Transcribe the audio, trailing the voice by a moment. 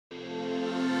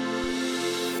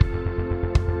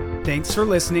Thanks for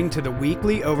listening to the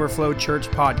weekly Overflow Church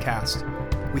podcast.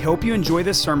 We hope you enjoy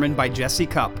this sermon by Jesse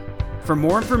Cupp. For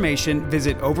more information,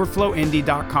 visit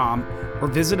overflowindy.com or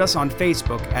visit us on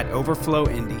Facebook at Overflow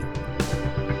Indy.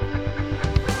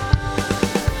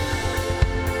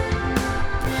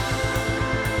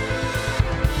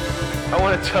 I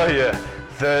want to tell you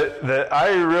that I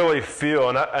really feel,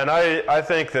 and I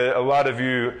think that a lot of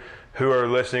you who are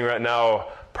listening right now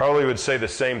probably would say the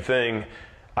same thing.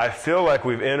 I feel like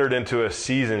we've entered into a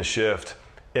season shift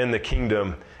in the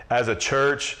kingdom as a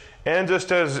church, and just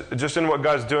in what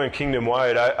God's doing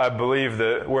kingdom-wide. I believe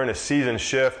that we're in a season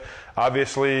shift.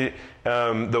 Obviously,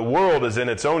 the world is in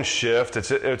its own shift.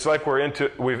 It's like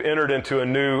we've entered into a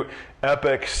new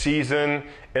epic season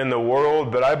in the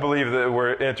world, but I believe that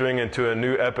we're entering into a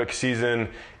new epic season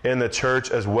in the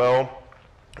church as well.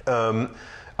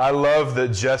 I love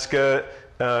that Jessica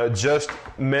just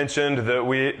mentioned that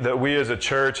we as a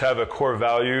church have a core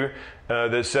value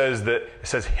that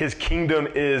says His kingdom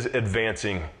is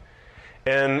advancing.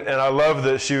 And I love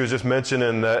that she was just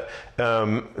mentioning that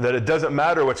it doesn't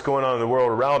matter what's going on in the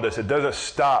world around us. It doesn't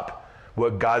stop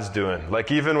what God's doing. Like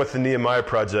even with the Nehemiah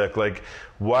project, like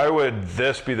why would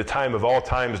this be the time of all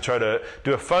time to try to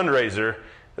do a fundraiser?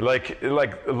 Like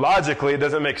logically it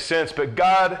doesn't make sense, but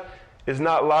God is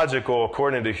not logical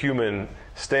according to human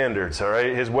standards, all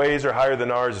right? His ways are higher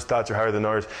than ours, His thoughts are higher than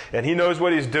ours, and He knows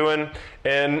what He's doing,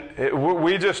 and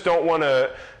we just don't want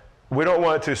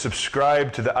to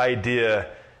subscribe to the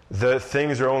idea that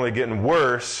things are only getting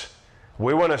worse.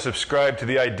 We want to subscribe to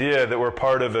the idea that we're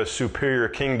part of a superior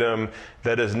kingdom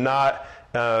that is not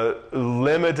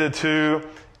limited to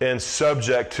and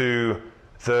subject to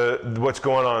what's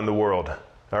going on in the world,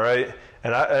 all right?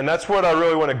 And that's what I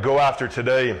really want to go after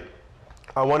today.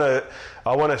 I want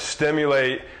to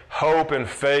stimulate hope and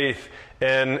faith,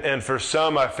 and for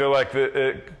some, I feel like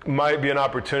it might be an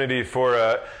opportunity for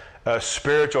a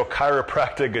spiritual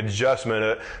chiropractic adjustment,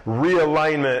 a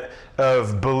realignment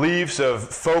of beliefs, of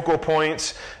focal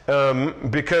points,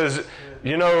 because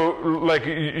like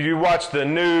you watch the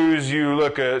news, you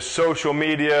look at social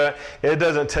media, it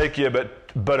doesn't take you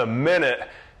but a minute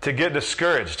to get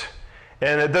discouraged,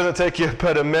 and it doesn't take you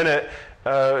but a minute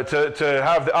to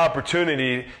have the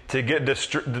opportunity to get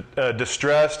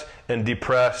distressed and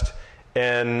depressed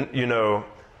and,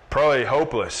 probably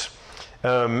hopeless.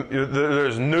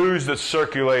 There's news that's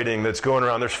circulating that's going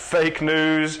around. There's fake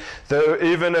news.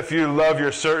 Even if you love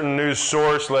your certain news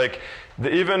source,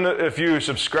 even if you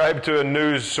subscribe to a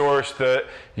news source that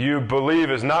you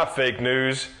believe is not fake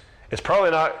news, it's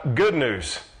probably not good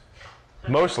news,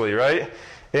 mostly, right?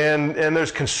 And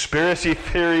there's conspiracy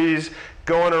theories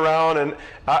going around, and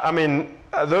I mean,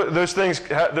 those things,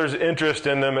 there's interest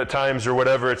in them at times or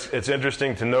whatever. It's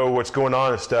interesting to know what's going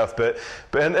on and stuff, but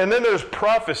then there's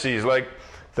prophecies.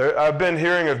 I've been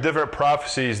hearing of different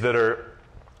prophecies that are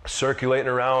circulating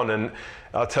around, and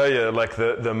I'll tell you,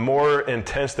 the more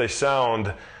intense they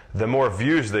sound, the more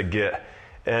views they get.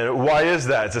 And why is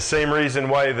that? It's the same reason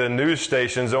why the news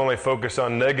stations only focus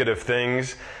on negative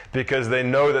things, because they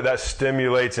know that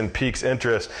stimulates and piques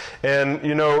interest. And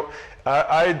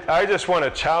I just want to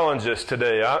challenge us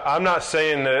today. I'm not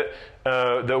saying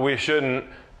that we shouldn't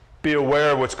be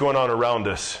aware of what's going on around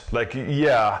us. But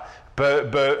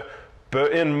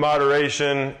in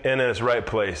moderation and in its right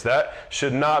place. That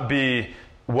should not be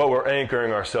what we're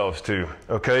anchoring ourselves to.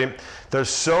 Okay, there's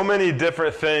so many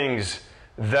different things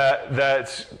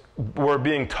that we're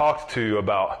being talked to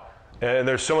about, and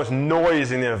there's so much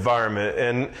noise in the environment,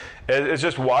 and it's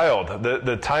just wild.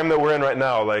 The time that we're in right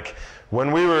now,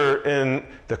 when we were in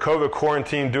the COVID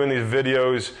quarantine doing these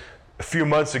videos a few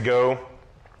months ago,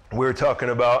 we were talking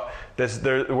about this.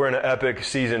 We're in an epic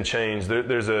season change.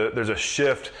 There's a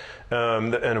shift,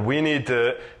 and we need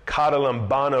to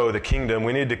katalambano the kingdom.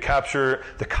 We need to capture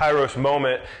the Kairos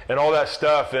moment and all that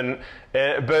stuff.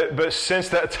 But since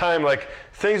that time,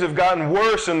 things have gotten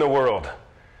worse in the world.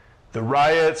 The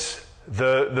riots,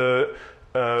 the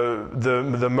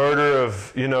murder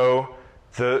of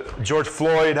the George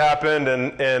Floyd happened,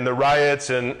 and the riots,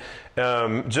 and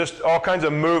just all kinds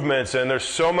of movements, and there's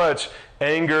so much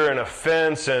anger and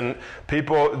offense, and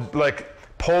people,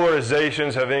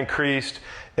 polarizations have increased,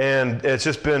 and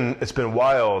it's been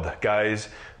wild, guys.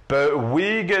 But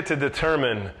we get to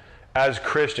determine, as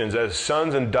Christians, as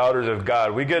sons and daughters of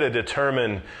God, we get to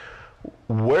determine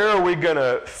where are we going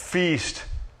to feast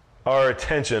our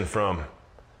attention from,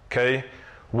 okay?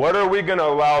 What are we going to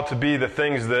allow to be the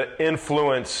things that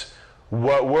influence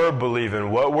what we're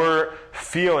believing, what we're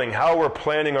feeling, how we're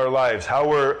planning our lives, how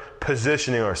we're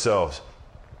positioning ourselves?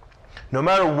 No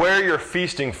matter where you're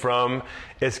feasting from,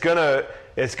 it's gonna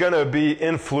be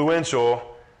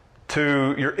influential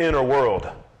to your inner world,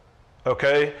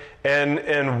 okay?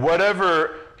 And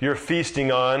whatever you're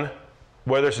feasting on,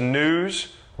 whether it's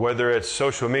news, whether it's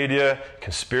social media,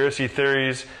 conspiracy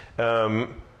theories,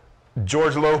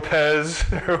 George Lopez,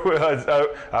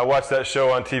 I watched that show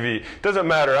on TV. Doesn't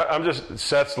matter.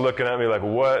 Seth's looking at me like,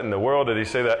 what in the world did he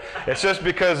say that? It's just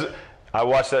because I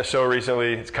watched that show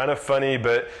recently. It's kind of funny,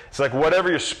 but it's like whatever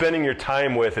you're spending your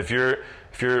time with, if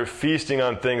you're feasting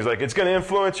on things, like it's going to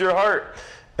influence your heart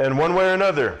in one way or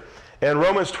another. And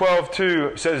Romans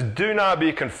 12:2 says, do not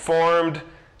be conformed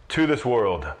to this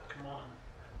world,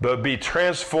 but be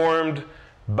transformed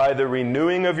by the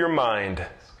renewing of your mind,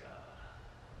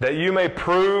 that you may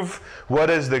prove what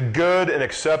is the good and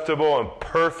acceptable and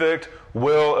perfect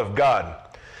will of God.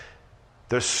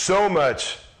 There's so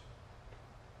much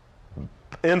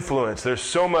influence. There's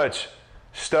so much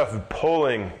stuff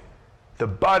pulling the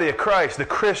body of Christ, the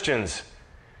Christians,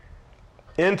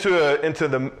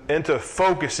 into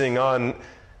focusing on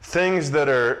things that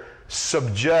are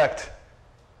subject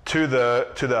to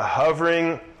the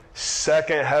hovering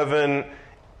second heaven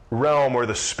realm where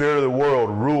the spirit of the world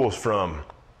rules from.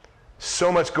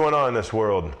 So much going on in this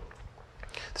world.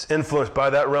 It's influenced by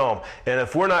that realm. And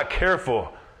if we're not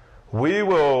careful, we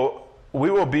will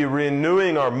be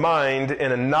renewing our mind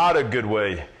in a not a good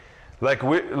way. Like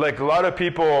a lot of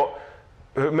people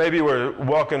who maybe were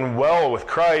walking well with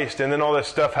Christ, and then all this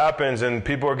stuff happens and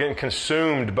people are getting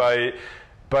consumed by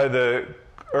the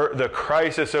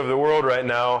crisis of the world right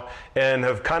now, and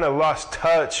have kind of lost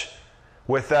touch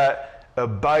with that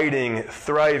abiding,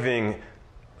 thriving,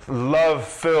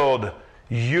 love-filled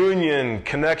union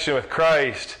connection with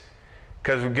Christ,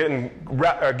 because we're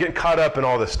getting caught up in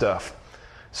all this stuff.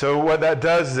 So what that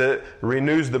does is it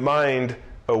renews the mind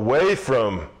away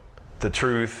from the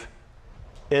truth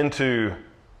into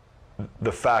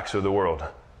the facts of the world.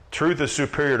 Truth is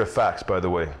superior to facts, by the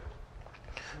way.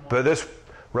 But this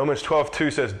Romans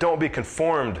 12:2 says, don't be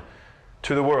conformed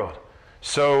to the world.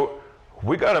 So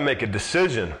we got to make a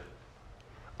decision.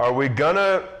 Are we going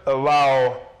to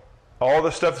allow all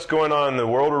the stuff that's going on in the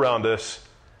world around us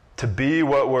to be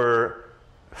what we're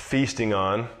feasting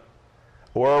on?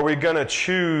 Or are we going to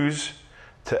choose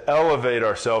to elevate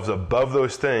ourselves above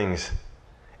those things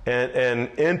and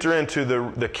enter into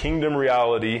the kingdom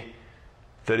reality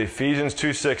that Ephesians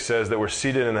 2:6 says, that we're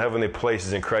seated in heavenly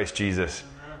places in Christ Jesus?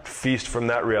 Feast from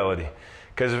that reality.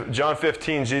 Because John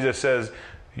 15, Jesus says,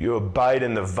 you abide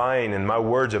in the vine and my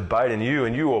words abide in you,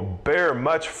 and you will bear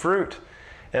much fruit.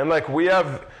 And like we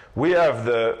have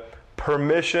the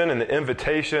permission and the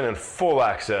invitation and full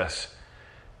access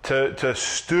to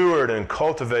steward and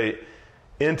cultivate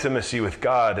intimacy with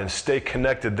God and stay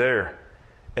connected there.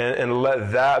 And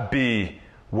let that be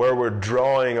where we're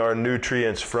drawing our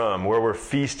nutrients from, where we're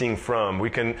feasting from. We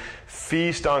can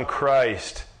feast on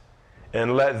Christ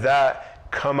and let that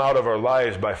come out of our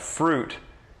lives by fruit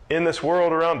in this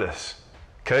world around us.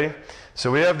 Okay?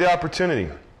 So we have the opportunity.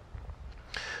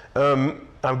 I'm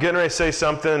getting ready to say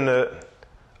something that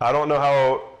I don't know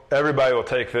how everybody will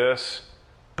take this,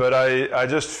 but I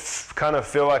just kind of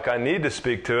feel like I need to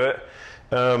speak to it.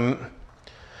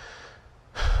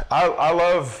 I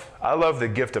love the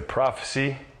gift of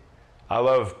prophecy. I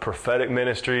love prophetic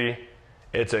ministry.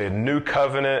 It's a new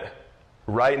covenant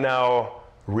right now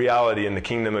reality in the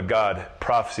kingdom of God.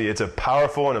 Prophecy. It's a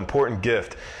powerful and important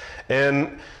gift.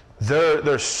 And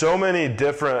there's so many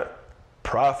different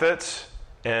prophets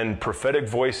and prophetic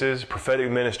voices,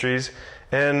 prophetic ministries.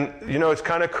 And, it's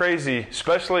kind of crazy,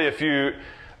 especially if you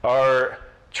are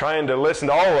trying to listen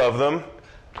to all of them.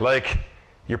 Like,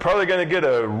 you're probably going to get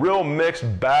a real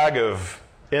mixed bag of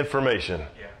information.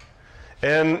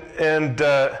 Yeah. And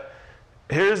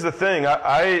here's the thing.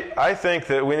 I think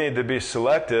that we need to be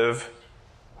selective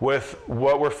with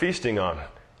what we're feasting on,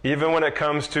 even when it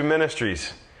comes to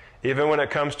ministries, even when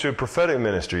it comes to prophetic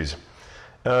ministries.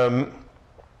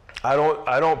 I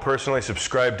don't personally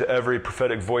subscribe to every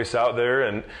prophetic voice out there,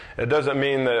 and it doesn't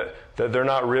mean that they're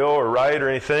not real or right or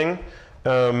anything.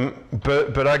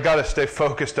 But I got to stay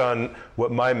focused on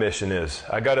what my mission is.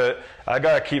 I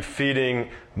gotta keep feeding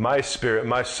my spirit,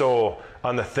 my soul,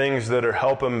 on the things that are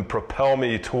helping propel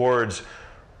me towards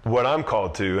what I'm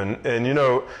called to.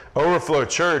 And Overflow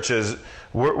Church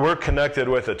we're connected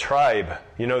with a tribe,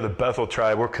 the Bethel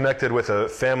tribe. We're connected with a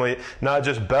family, not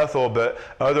just Bethel, but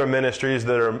other ministries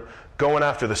that are going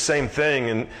after the same thing.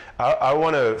 And I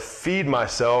want to feed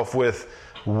myself with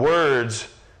words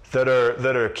that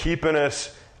are keeping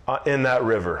us in that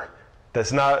river.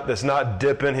 That's not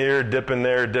dipping here, dipping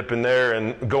there,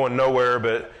 and going nowhere,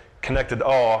 but connected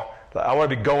all. I want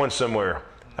to be going somewhere.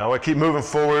 I want to keep moving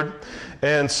forward.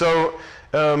 And so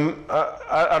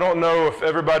I don't know if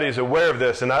everybody's aware of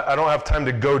this, and I don't have time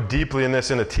to go deeply in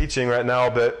this in a teaching right now,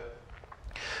 but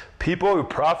people who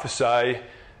prophesy,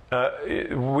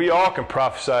 we all can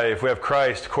prophesy if we have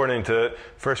Christ, according to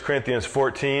 1 Corinthians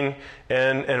 14,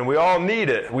 and we all need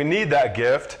it. We need that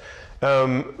gift,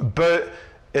 but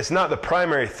it's not the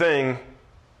primary thing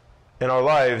in our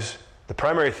lives. The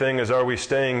primary thing is, are we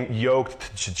staying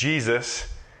yoked to Jesus,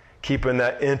 keeping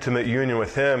that intimate union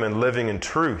with Him and living in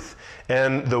truth?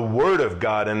 And the Word of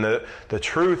God and the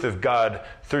truth of God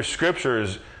through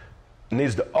Scriptures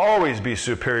needs to always be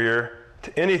superior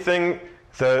to anything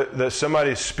that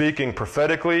somebody's speaking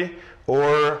prophetically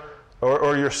or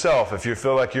yourself. If you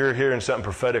feel like you're hearing something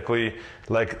prophetically,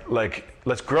 like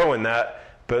let's grow in that,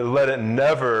 but let it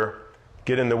never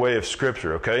get in the way of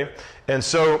Scripture, okay? And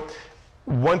so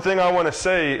one thing I want to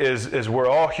say is we're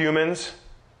all humans.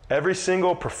 Every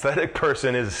single prophetic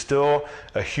person is still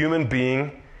a human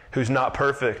being who's not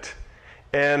perfect.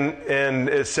 And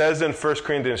it says in 1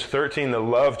 Corinthians 13, the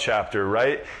love chapter,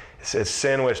 right? It's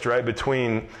sandwiched right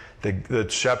between the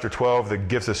chapter 12, the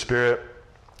gifts of Spirit,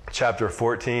 chapter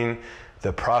 14,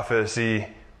 the prophecy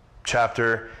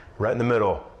chapter, right in the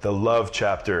middle, the love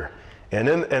chapter. And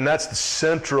that's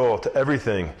central to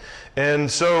everything. And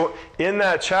so in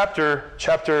that chapter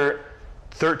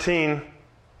 13,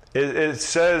 it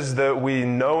says that we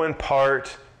know in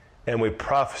part and we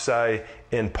prophesy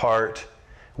in part,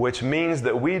 which means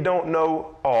that we don't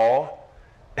know all,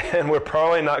 and we're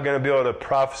probably not going to be able to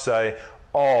prophesy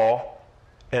all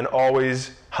and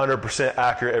always 100%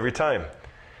 accurate every time.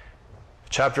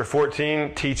 Chapter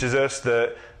 14 teaches us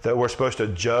that we're supposed to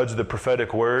judge the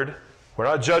prophetic word. We're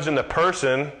not judging the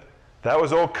person. That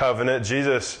was old covenant.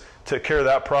 Jesus took care of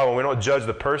that problem. We don't judge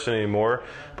the person anymore,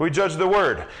 but we judge the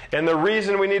word. And the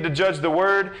reason we need to judge the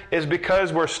word is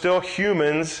because we're still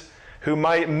humans who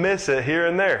might miss it here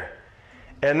and there.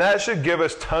 And that should give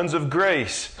us tons of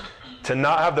grace to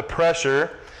not have the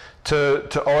pressure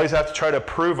to always have to try to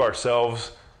prove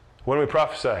ourselves when we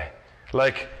prophesy.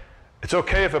 Like, it's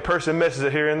okay if a person misses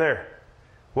it here and there.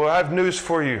 Well, I have news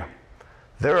for you.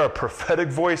 There are prophetic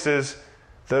voices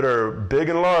that are big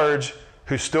and large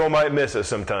who still might miss it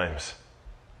sometimes.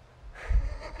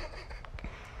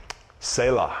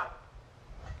 Selah.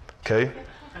 Okay?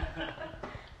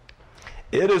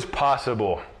 It is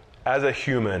possible as a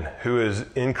human who is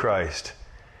in Christ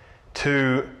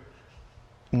to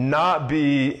not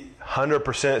be 100%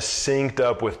 synced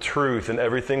up with truth in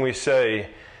everything we say,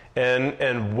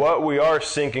 and what we are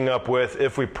syncing up with,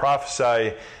 if we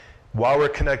prophesy while we're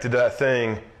connected to that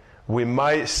thing, we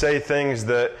might say things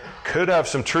that could have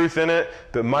some truth in it,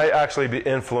 but might actually be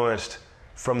influenced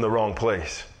from the wrong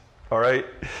place. All right?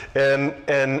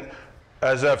 And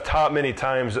as I've taught many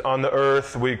times, on the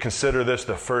earth, we consider this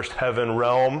the first heaven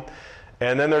realm.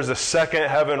 And then there's a second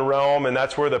heaven realm, and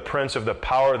that's where the prince of the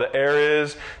power of the air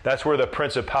is. That's where the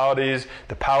principalities,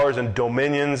 the powers and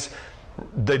dominions,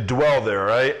 they dwell there,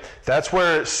 right? That's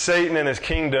where Satan and his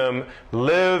kingdom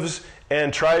lives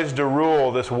and tries to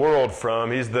rule this world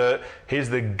from. He's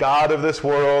the God of this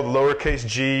world, lowercase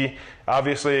g.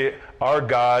 Obviously, our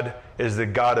God is the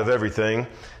God of everything.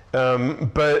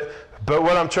 But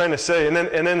what I'm trying to say, and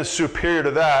then superior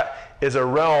to that is a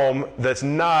realm that's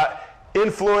not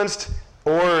influenced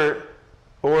or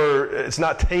it's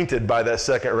not tainted by that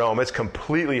second realm. It's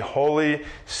completely holy,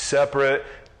 separate,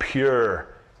 pure.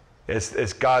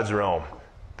 It's God's realm,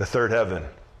 the third heaven.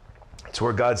 It's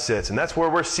where God sits, and that's where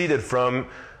we're seated from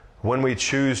when we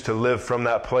choose to live from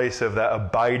that place of that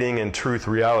abiding in truth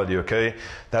reality, okay?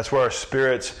 That's where our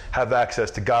spirits have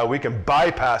access to God. We can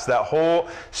bypass that whole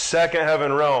second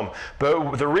heaven realm.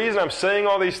 But the reason I'm saying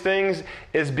all these things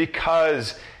is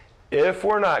because if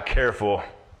we're not careful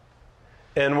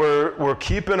and we're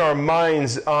keeping our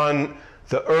minds on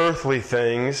the earthly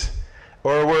things,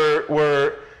 or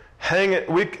we're hanging,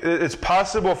 it's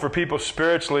possible for people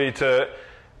spiritually to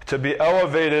be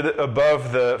elevated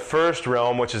above the first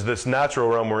realm, which is this natural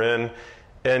realm we're in,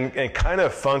 and kind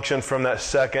of function from that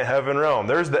second heaven realm.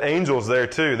 There's the angels there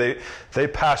too. They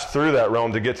pass through that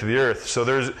realm to get to the earth. So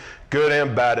there's good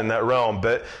and bad in that realm.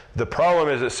 But the problem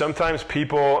is that sometimes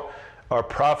people are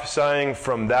prophesying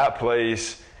from that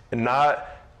place and not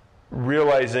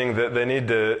realizing that they need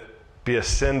to be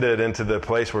ascended into the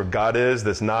place where God is,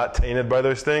 that's not tainted by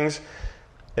those things.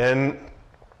 And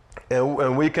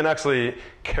we can actually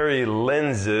carry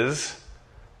lenses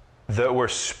that we're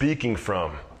speaking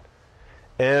from.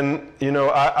 And, you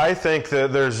know, I think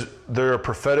that there are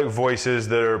prophetic voices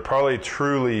that are probably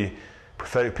truly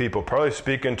prophetic people, probably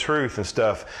speaking truth and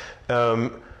stuff,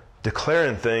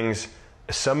 declaring things.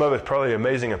 Some of it's probably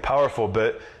amazing and powerful,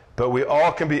 but But we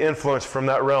all can be influenced from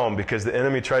that realm because the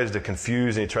enemy tries to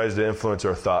confuse and he tries to influence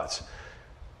our thoughts.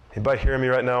 Anybody hearing me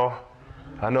right now?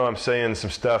 I know I'm saying some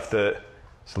stuff that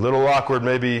it's a little awkward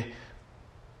maybe,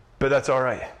 but that's all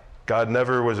right. God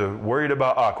never was worried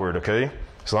about awkward, okay?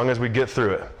 As long as we get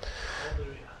through it.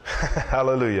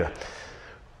 Hallelujah.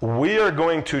 We are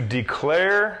going to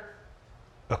declare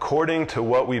according to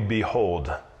what we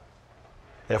behold.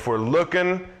 If we're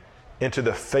looking into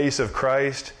the face of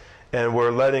Christ and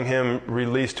we're letting him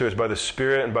release to us by the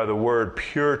Spirit and by the Word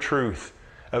pure truth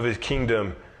of his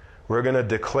kingdom, we're going to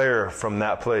declare from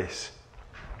that place.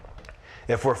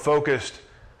 If we're focused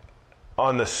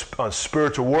on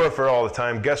spiritual warfare all the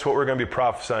time, guess what we're going to be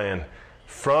prophesying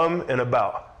from and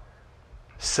about?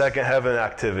 Second heaven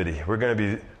activity. We're going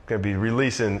to be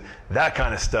releasing that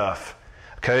kind of stuff.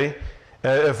 Okay?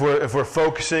 If we're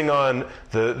focusing on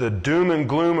the doom and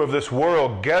gloom of this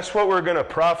world, guess what we're going to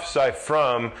prophesy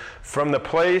from the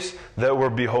place that we're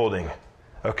beholding.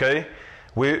 Okay?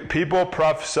 People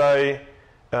prophesy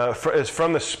it's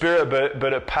from the Spirit,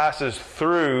 but it passes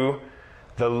through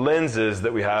the lenses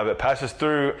that we have. It passes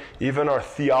through even our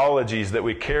theologies that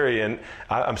we carry. And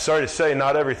I'm sorry to say,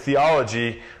 not every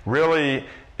theology really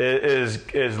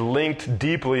is linked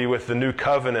deeply with the new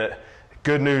covenant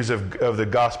good news of the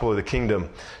gospel of the kingdom.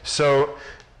 So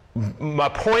my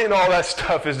point in all that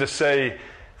stuff is to say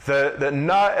that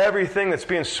not everything that's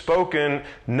being spoken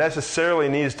necessarily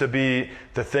needs to be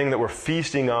the thing that we're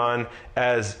feasting on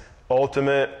as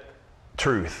ultimate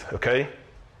truth, okay?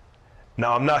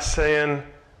 Now, I'm not saying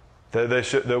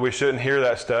that we shouldn't hear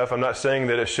that stuff. I'm not saying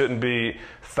that it shouldn't be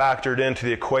factored into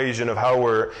the equation of how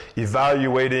we're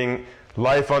evaluating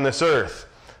life on this earth.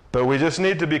 But we just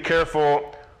need to be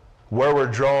careful where we're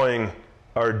drawing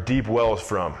our deep wells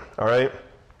from, all right?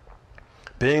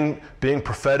 Being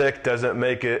prophetic doesn't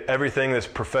make it everything that's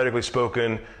prophetically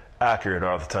spoken accurate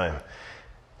all the time.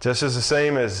 Just as the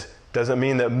same as doesn't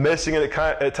mean that missing it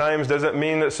at times doesn't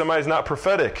mean that somebody's not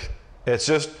prophetic. It's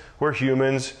just we're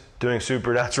humans doing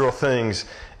supernatural things,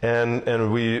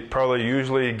 and we probably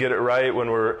usually get it right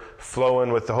when we're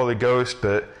flowing with the Holy Ghost,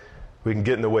 but we can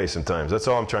get in the way sometimes. That's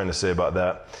all I'm trying to say about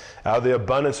that. Out of the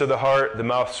abundance of the heart, the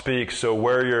mouth speaks. So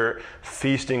where you're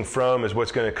feasting from is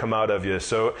what's going to come out of you.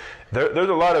 So there's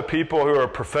a lot of people who are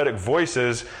prophetic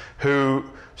voices who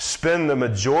spend the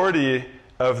majority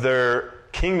of their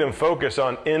kingdom focus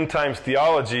on end times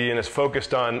theology, and is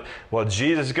focused on, well,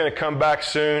 Jesus is going to come back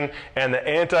soon, and the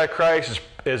Antichrist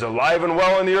is alive and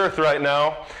well in the earth right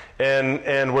now,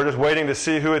 and we're just waiting to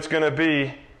see who it's going to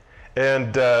be,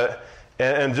 and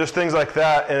just things like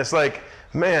that. And it's like,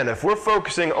 man, if we're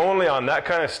focusing only on that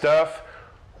kind of stuff,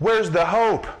 where's the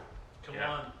hope? Come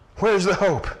on. Where's the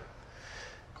hope?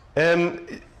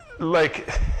 And like,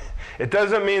 it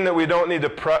doesn't mean that we don't need to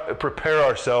prepare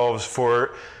ourselves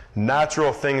for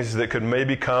natural things that could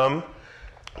maybe come.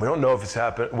 We don't know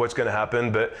if what's going to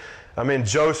happen, but I mean,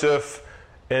 Joseph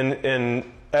in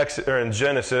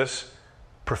Genesis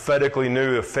prophetically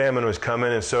knew a famine was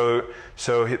coming, and so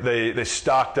they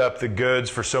stocked up the goods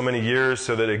for so many years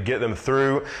so that it'd get them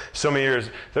through so many years.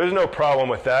 There's no problem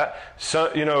with that.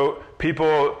 So,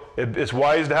 people, it's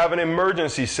wise to have an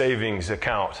emergency savings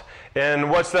account. And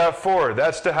what's that for?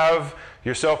 That's to have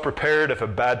yourself prepared if a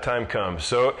bad time comes.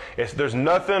 So there's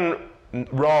nothing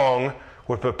wrong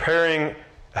with preparing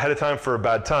ahead of time for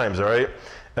bad times, all right?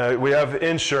 We have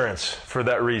insurance for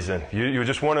that reason. You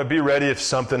just want to be ready if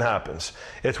something happens.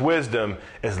 It's wisdom,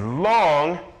 as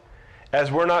long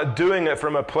as we're not doing it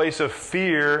from a place of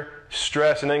fear,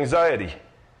 stress, and anxiety.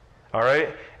 All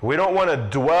right? We don't want to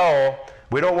dwell.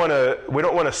 We don't want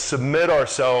to submit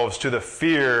ourselves to the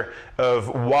fear of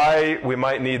why we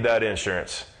might need that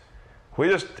insurance.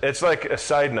 It's like a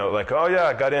side note, like, oh yeah,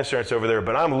 I got insurance over there,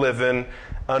 but I'm living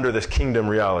under this kingdom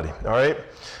reality. All right?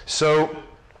 So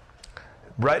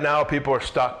right now, people are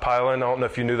stockpiling. I don't know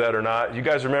if you knew that or not. You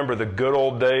guys remember the good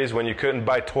old days when you couldn't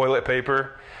buy toilet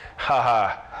paper?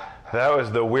 Haha. That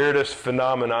was the weirdest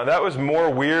phenomenon. That was more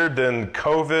weird than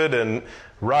COVID and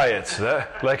riots.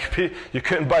 You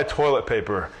couldn't buy toilet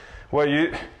paper. Well,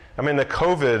 the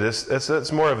COVID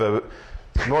it's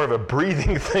more of a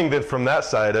breathing thing than from that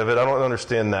side of it. I don't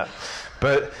understand that.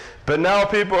 But now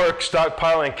people are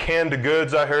stockpiling canned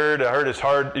goods. I heard it's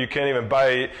hard. You can't even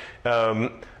buy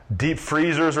deep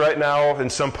freezers right now in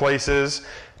some places,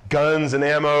 guns and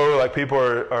ammo, like people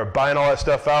are buying all that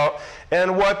stuff out.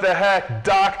 And what the heck,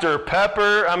 Dr.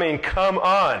 Pepper? I mean, come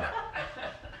on.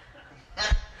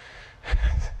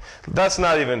 That's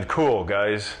not even cool,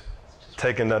 guys,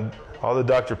 taking all the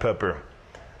Dr. Pepper.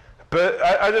 But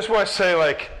I just want to say,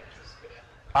 like,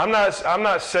 I'm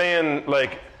not saying,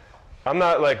 like, I'm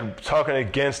not like talking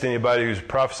against anybody who's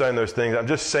prophesying those things. I'm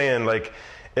just saying, like,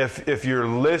 if you're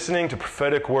listening to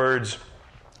prophetic words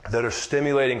that are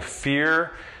stimulating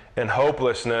fear and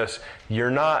hopelessness,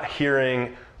 you're not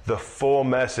hearing the full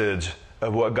message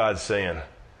of what God's saying.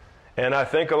 And I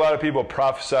think a lot of people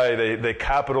prophesy, they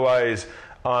capitalize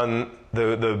on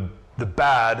the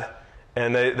bad,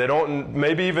 and they don't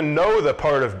maybe even know the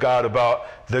part of God about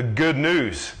the good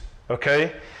news,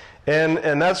 okay?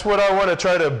 And that's what I want to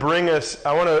try to bring us.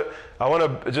 I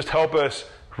want to just help us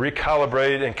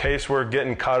recalibrate in case we're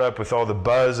getting caught up with all the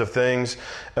buzz of things.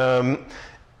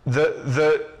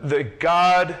 The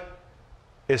God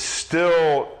is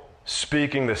still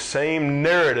speaking the same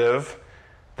narrative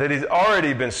that he's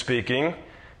already been speaking.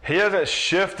 He hasn't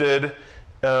shifted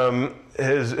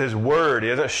his word. He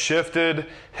hasn't shifted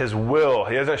his will.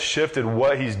 He hasn't shifted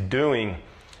what he's doing.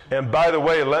 And by the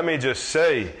way, let me just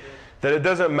say that it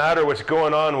doesn't matter what's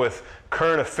going on with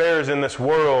current affairs in this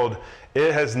world.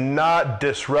 It has not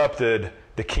disrupted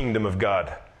the kingdom of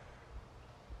God.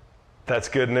 That's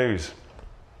good news.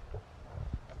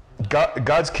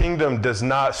 God's kingdom does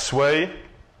not sway.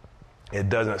 It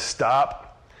doesn't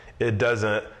stop. It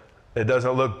doesn't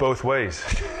look both ways.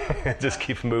 It just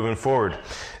keeps moving forward.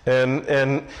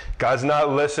 And God's not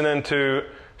listening to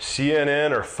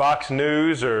CNN or Fox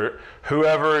News or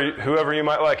whoever you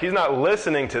might like. He's not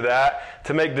listening to that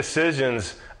to make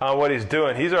decisions on what he's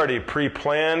doing. He's already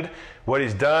pre-planned what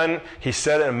he's done. He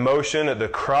set it in motion at the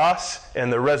cross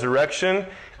and the resurrection,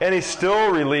 and he's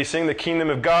still releasing the kingdom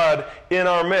of God in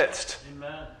our midst.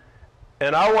 Amen.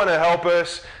 And I want to help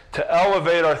us to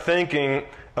elevate our thinking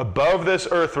above this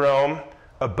earth realm,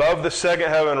 above the second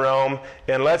heaven realm,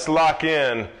 and let's lock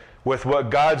in with what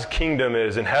God's kingdom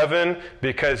is in heaven,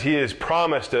 because he has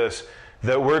promised us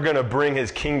that we're going to bring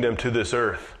his kingdom to this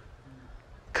earth.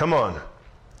 Come on.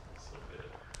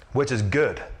 Which is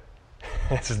good.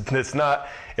 It's not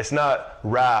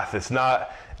wrath. It's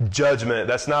not judgment.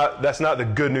 That's not the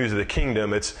good news of the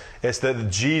kingdom. It's that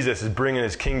Jesus is bringing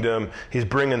his kingdom. He's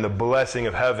bringing the blessing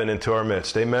of heaven into our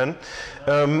midst. Amen.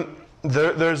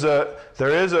 There is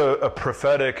a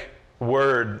prophetic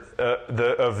word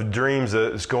of dreams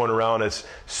that is going around. It's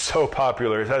so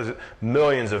popular. It has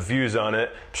millions of views on it.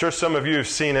 I'm sure some of you have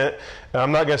seen it.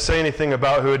 I'm not going to say anything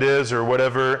about who it is or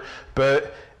whatever,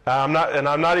 but I'm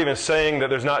not even saying that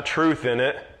there's not truth in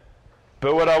it.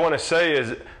 But what I want to say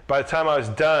is, by the time I was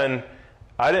done,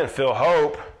 I didn't feel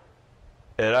hope.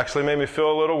 It actually made me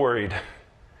feel a little worried.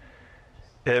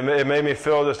 It made me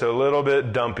feel just a little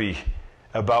bit dumpy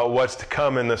about what's to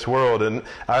come in this world. And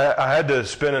I had to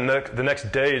spend the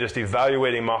next day just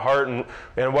evaluating my heart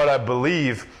and what I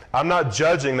believe. I'm not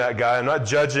judging that guy. I'm not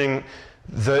judging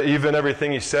even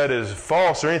everything he said is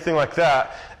false or anything like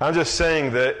that. I'm just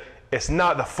saying that it's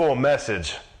not the full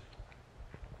message.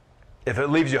 If it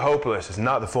leaves you hopeless, it's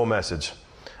not the full message.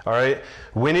 All right?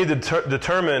 We need to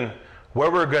determine where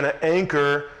we're going to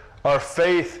anchor our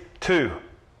faith to.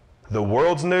 The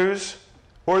world's news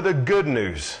or the good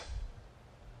news?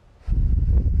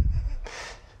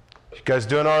 You guys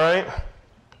doing all right?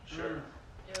 Sure.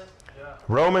 Yeah.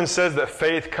 Romans says that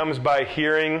faith comes by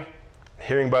hearing,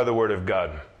 hearing by the word of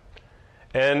God.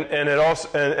 And it also,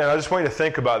 and I just want you to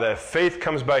think about that. Faith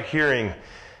comes by hearing.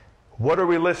 What are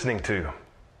we listening to?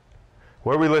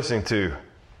 What are we listening to?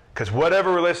 Because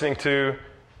whatever we're listening to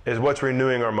is what's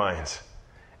renewing our minds.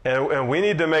 And we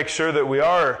need to make sure that we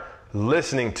are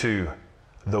listening to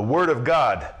the Word of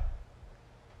God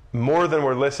more than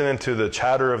we're listening to the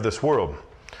chatter of this world.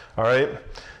 All right?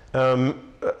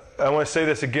 I want to say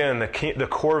this again. The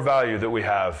core value that we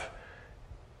have,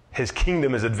 his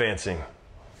kingdom is advancing.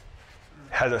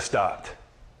 Hasn't stopped.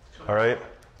 All right?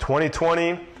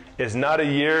 2020 is not a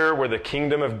year where the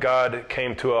kingdom of God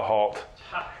came to a halt.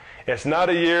 It's not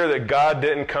a year that God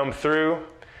didn't come through.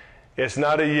 It's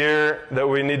not a year that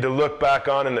we need to look back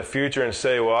on in the future and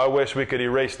say, well, I wish we could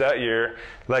erase that year.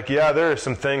 Like, yeah, there are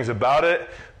some things about it,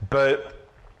 but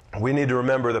we need to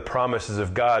remember the promises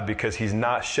of God because he's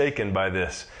not shaken by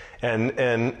this.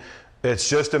 And it's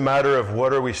just a matter of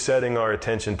what are we setting our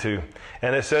attention to.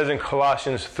 And it says in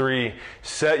Colossians 3,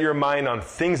 set your mind on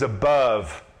things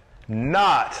above,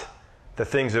 not the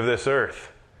things of this earth.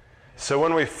 So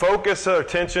when we focus our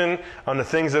attention on the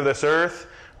things of this earth,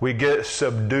 we get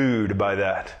subdued by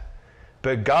that.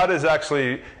 But God is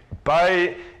actually,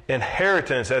 by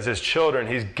inheritance as his children,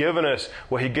 he's given us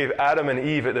what he gave Adam and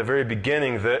Eve at the very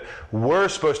beginning, that we're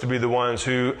supposed to be the ones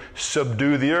who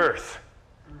subdue the earth.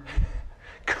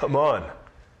 Come on.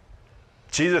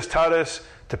 Jesus taught us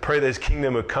to pray that his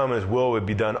kingdom would come, his will would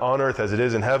be done on earth as it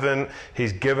is in heaven.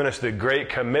 He's given us the Great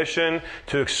Commission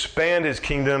to expand his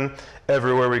kingdom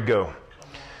everywhere we go.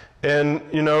 And,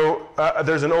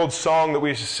 there's an old song that we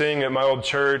used to sing at my old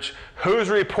church. Whose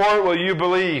report will you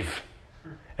believe?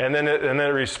 And then it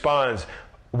responds,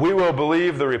 we will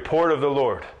believe the report of the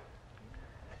Lord.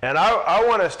 And I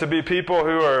want us to be people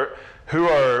who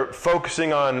are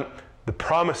focusing on the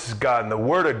promises of God and the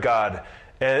Word of God,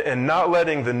 and not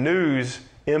letting the news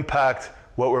impact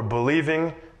what we're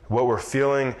believing, what we're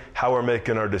feeling, how we're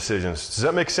making our decisions. Does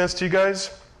that make sense to you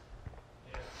guys?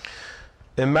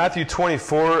 In Matthew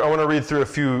 24, I want to read through a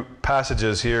few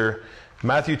passages here.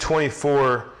 Matthew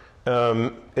 24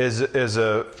 is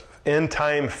a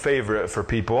end-time favorite for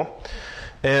people.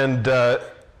 And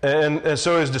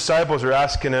so his disciples are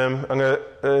asking him,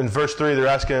 in verse 3, they're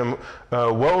asking him,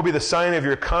 what will be the sign of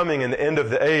your coming and the end of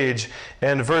the age?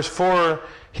 And verse 4,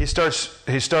 he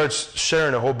starts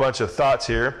sharing a whole bunch of thoughts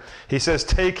here. He says,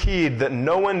 take heed that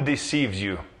no one deceives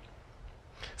you.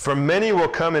 For many will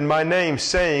come in my name,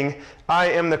 saying,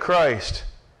 I am the Christ,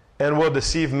 and will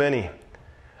deceive many.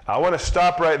 I want to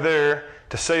stop right there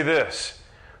to say this.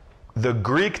 The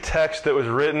Greek text that was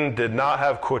written did not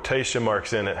have quotation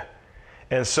marks in it.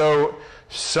 And so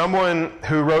someone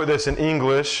who wrote this in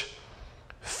English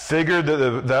figured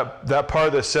that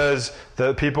part that says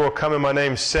that people will come in my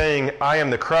name saying, I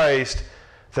am the Christ,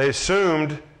 they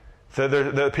assumed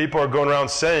that people are going around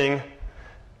saying,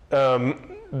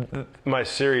 my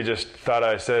Siri just thought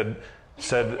I said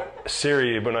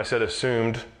Siri when I said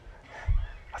assumed.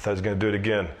 I thought I was going to do it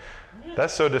again.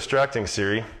 That's so distracting,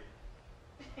 Siri.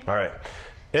 All right.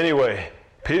 Anyway,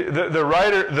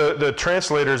 the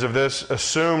translators of this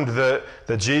assumed that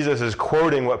Jesus is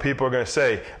quoting what people are going to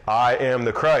say, I am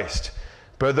the Christ.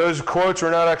 But those quotes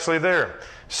were not actually there.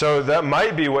 So that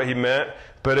might be what he meant,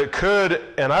 but it could,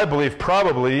 and I believe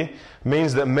probably,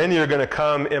 means that many are going to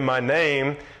come in my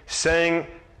name saying,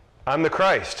 I'm the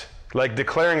Christ, like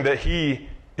declaring that he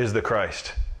is the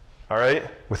Christ. All right?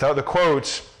 Without the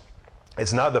quotes,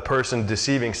 it's not the person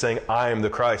deceiving saying, I am the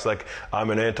Christ, like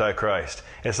I'm an antichrist.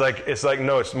 It's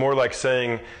no, it's more like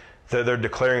saying that they're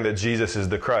declaring that Jesus is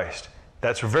the Christ.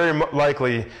 That's very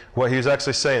likely what he was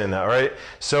actually saying in that, right?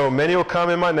 So many will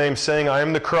come in my name saying, I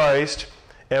am the Christ,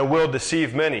 and will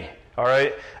deceive many. All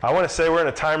right? I want to say we're in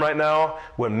a time right now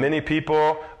when many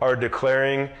people are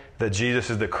declaring that Jesus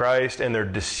is the Christ, and they're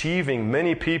deceiving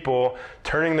many people,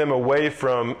 turning them away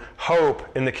from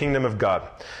hope in the kingdom of God.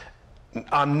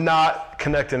 I'm not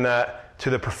connecting that to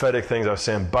the prophetic things I was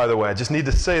saying. By the way, I just need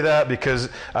to say that because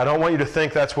I don't want you to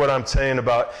think that's what I'm saying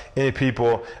about any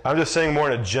people. I'm just saying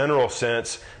more in a general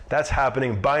sense. That's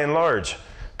happening by and large.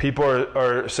 People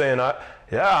are saying,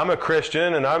 I'm a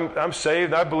Christian and I'm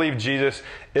saved. I believe Jesus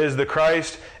is the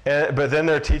Christ. But then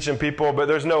they're teaching people, but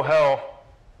there's no hell.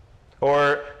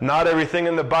 Or not everything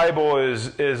in the Bible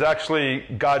is actually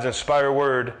God's inspired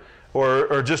word.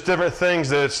 Or just different things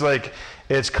that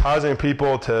it's causing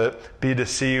people to be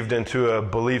deceived into a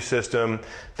belief system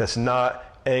that's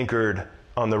not anchored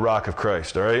on the rock of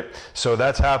Christ, all right? So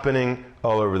that's happening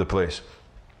all over the place.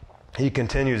 He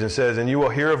continues and says, and you will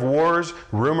hear of wars,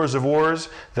 rumors of wars,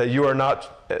 that you are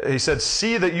not, he said,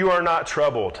 see that you are not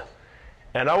troubled.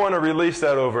 And I want to release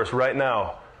that over us right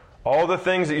now. All the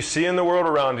things that you see in the world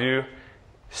around you,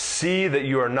 see that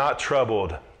you are not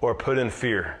troubled or put in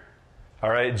fear. All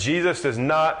right? Jesus does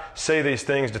not say these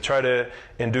things to try to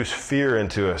induce fear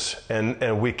into us.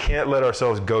 And we can't let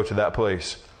ourselves go to that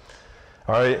place.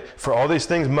 All right? For all these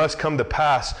things must come to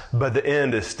pass, but the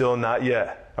end is still not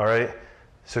yet. All right?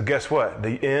 So guess what?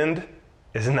 The end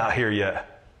is not here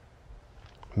yet.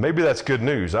 Maybe that's good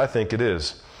news. I think it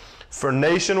is. For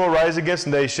nation will rise against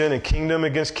nation and kingdom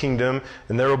against kingdom,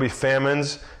 and there will be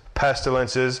famines,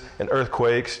 pestilences, and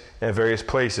earthquakes in various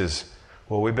places.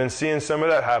 Well, we've been seeing some of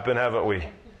that happen, haven't we?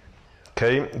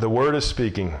 Okay, the word is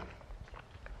speaking.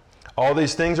 All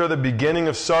these things are the beginning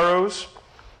of sorrows.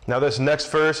 Now this next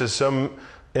verse is some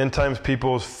end times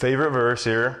people's favorite verse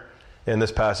here in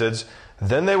this passage.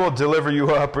 Then they will deliver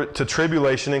you up to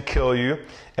tribulation and kill you,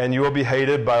 and you will be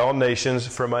hated by all nations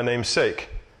for my name's sake.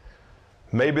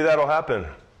 Maybe that'll happen.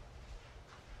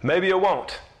 Maybe it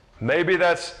won't. Maybe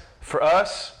that's for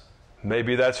us.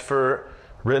 Maybe that's for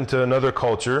written to another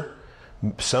culture.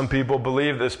 Some people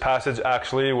believe this passage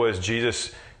actually was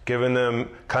Jesus giving them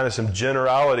kind of some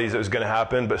generalities that was going to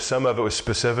happen, but some of it was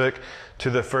specific to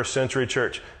the first century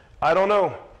church. I don't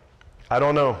know. I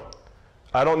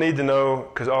don't need to know,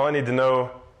 because all I need to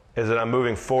know is that I'm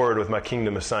moving forward with my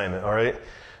kingdom assignment, all right?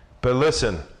 But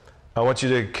listen, I want you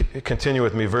to continue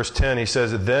with me. Verse 10, he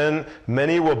says, then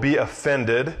many will be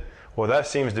offended. Well, that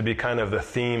seems to be kind of the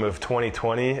theme of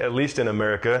 2020, at least in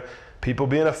America. People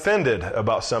being offended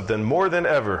about something more than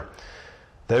ever.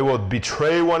 They will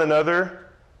betray one another.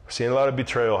 We're seeing a lot of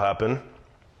betrayal happen.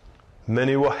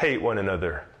 Many will hate one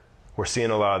another. We're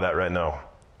seeing a lot of that right now.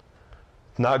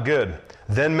 Not good.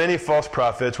 Then many false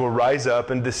prophets will rise up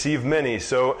and deceive many.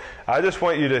 So I just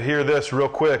want you to hear this real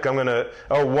quick.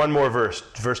 One more verse,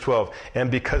 verse 12.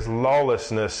 And because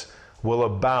lawlessness will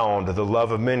abound, the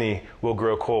love of many will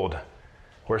grow cold.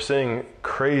 We're seeing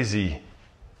crazy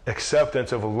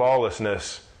acceptance of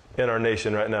lawlessness in our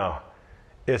nation right now.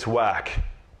 It's whack.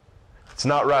 It's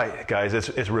not right, guys.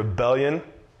 It's rebellion,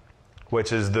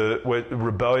 which is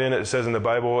rebellion, it says in the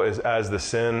Bible, is as the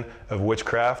sin of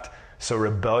witchcraft. So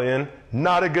rebellion,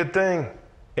 not a good thing.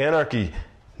 Anarchy,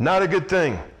 not a good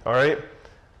thing. All right?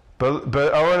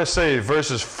 But I want to say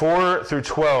verses 4 through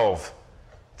 12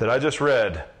 that I just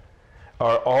read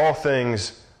are all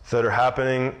things that are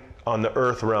happening on the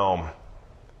earth realm,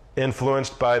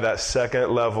 influenced by that second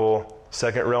level,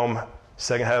 second realm,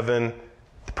 second heaven.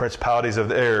 The principalities of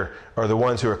the air are the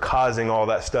ones who are causing all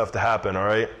that stuff to happen, all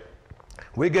right?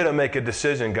 We got to make a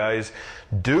decision, guys.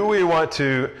 Do we want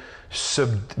to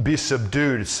be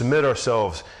subdued, submit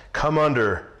ourselves, come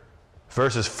under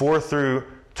verses 4 through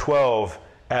 12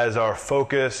 as our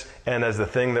focus and as the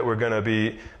thing that we're going to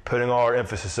be putting all our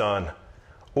emphasis on?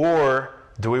 Or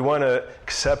do we want to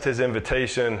accept his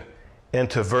invitation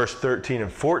into verse 13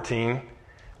 and 14,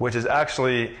 which is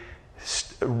actually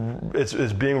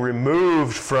it's being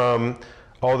removed from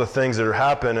all the things that are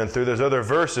happening, and through those other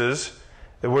verses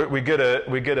we get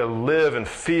to live and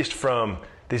feast from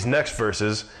these next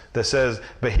verses that says,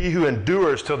 but he who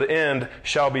endures till the end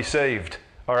shall be saved.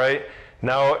 All right?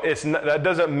 Now, that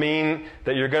doesn't mean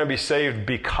that you're going to be saved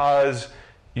because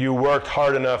you worked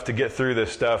hard enough to get through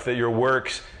this stuff, that your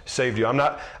works saved you. I'm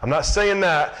not saying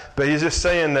that, but he's just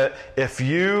saying that if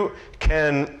you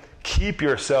can keep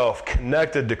yourself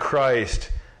connected to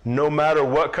Christ, no matter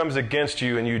what comes against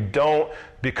you, and you don't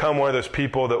become one of those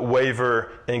people that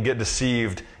waver and get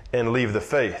deceived and leave the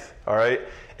faith. All right?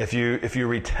 If you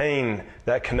retain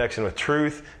that connection with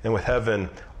truth and with heaven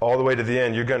all the way to the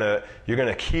end, you're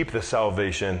gonna keep the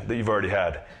salvation that you've already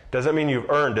had. Doesn't mean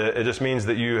you've earned it. It just means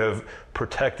that you have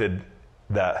protected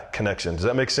that connection. Does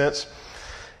that make sense?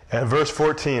 And verse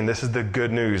 14, this is the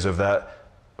good news of that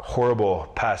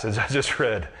horrible passage I just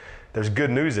read. There's good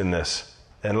news in this.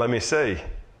 And let me say,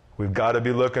 we've got to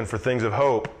be looking for things of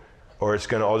hope, or it's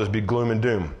going to all just be gloom and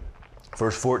doom.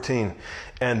 Verse 14,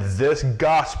 and this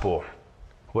gospel,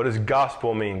 what does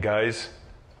gospel mean, guys?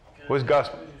 What is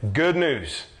gospel? Good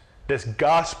news. This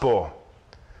gospel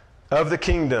of the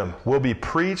kingdom will be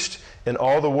preached in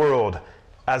all the world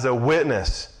as a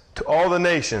witness to all the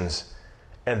nations,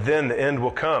 and then the end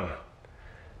will come.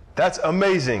 That's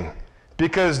amazing,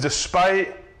 because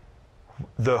despite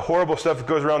the horrible stuff that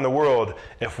goes around the world,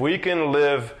 if we can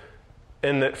live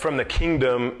from the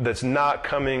kingdom that's not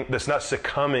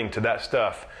succumbing to that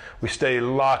stuff, we stay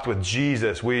locked with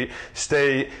Jesus, we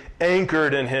stay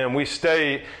anchored in him, we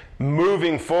stay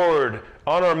moving forward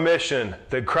on our mission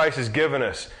that Christ has given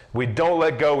us. We don't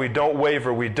let go, we don't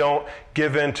waver, we don't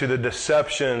give in to the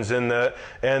deceptions and the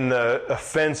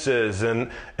offenses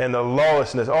and the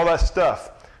lawlessness, all that stuff.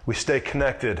 We stay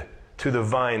connected to the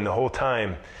vine the whole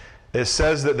time. It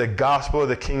says that the gospel of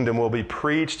the kingdom will be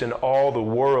preached in all the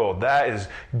world. That is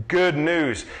good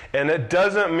news. And it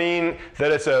doesn't mean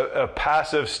that it's a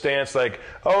passive stance like,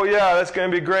 oh yeah, that's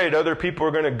going to be great. Other people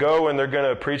are going to go and they're going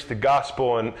to preach the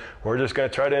gospel and we're just going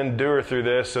to try to endure through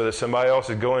this so that somebody else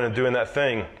is going and doing that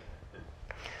thing.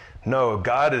 No,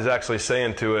 God is actually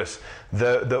saying to us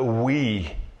that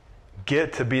we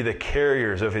get to be the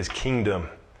carriers of his kingdom.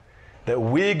 That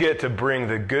we get to bring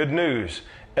the good news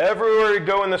everywhere you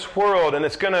go in this world, and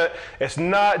it's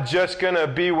not just going to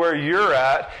be where you're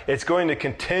at. It's going to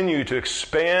continue to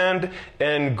expand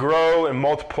and grow and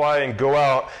multiply and go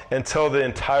out until the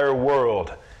entire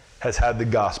world has had the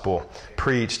gospel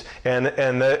preached. And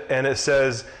it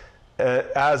says,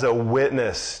 as a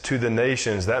witness to the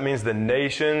nations. That means the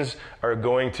nations are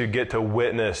going to get to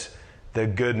witness the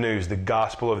good news, the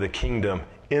gospel of the kingdom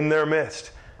in their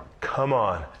midst. Come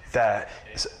on. That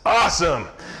is awesome.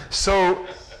 So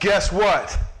guess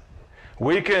what?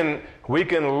 We can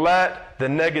let the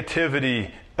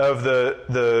negativity of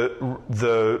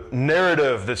the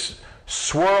narrative that's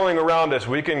swirling around us,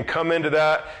 we can come into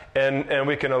that and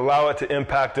we can allow it to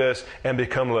impact us and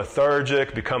become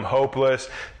lethargic, become hopeless,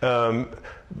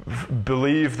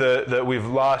 believe that we've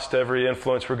lost every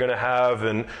influence we're going to have,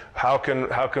 and how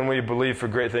can we believe for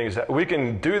great things? We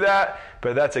can do that,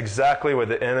 but that's exactly what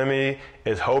the enemy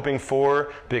is hoping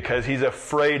for, because he's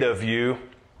afraid of you.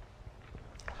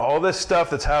 All this stuff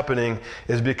that's happening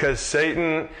is because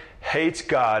Satan hates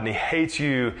God and he hates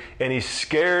you, and he's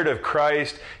scared of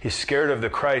Christ. He's scared of the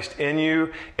Christ in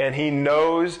you, and he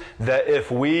knows that if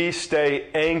we stay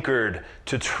anchored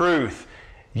to truth,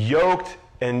 yoked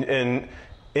and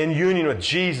in union with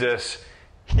Jesus,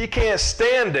 he can't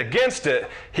stand against it.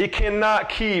 He cannot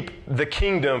keep the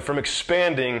kingdom from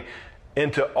expanding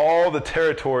into all the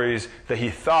territories that he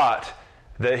thought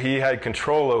that he had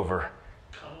control over.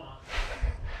 Come on.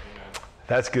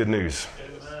 That's good news.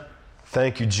 Amen.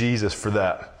 Thank you, Jesus, for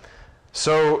that.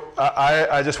 So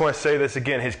I just want to say this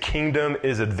again. His kingdom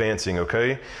is advancing,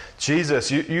 okay? Jesus,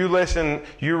 you listen,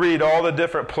 you read all the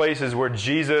different places where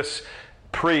Jesus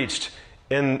preached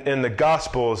in the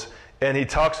Gospels, and he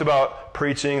talks about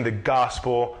preaching the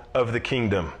gospel of the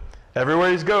kingdom.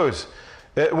 Everywhere he goes.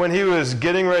 When he was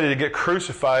getting ready to get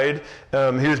crucified,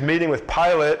 he was meeting with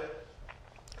Pilate,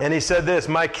 and he said this,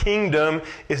 "My kingdom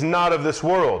is not of this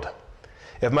world.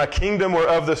 If my kingdom were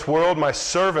of this world, my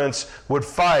servants would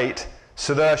fight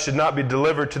so that I should not be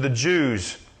delivered to the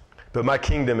Jews. But my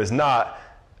kingdom is not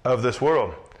of this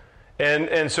world."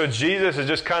 And so Jesus is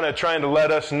just kind of trying to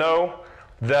let us know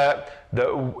that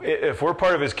if we're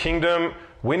part of his kingdom,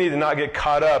 we need to not get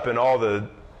caught up in all the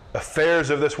affairs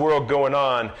of this world going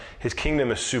on. His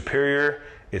kingdom is superior,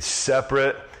 it's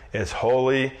separate, it's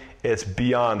holy, it's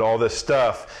beyond all this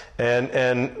stuff. And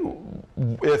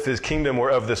if his kingdom were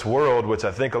of this world, which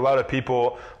I think a lot of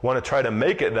people want to try to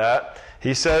make it that,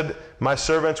 he said, "My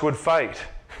servants would fight."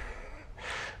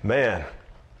 Man,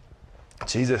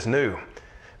 Jesus knew.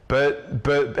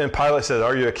 And Pilate said,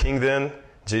 "Are you a king then?"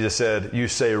 Jesus said, "You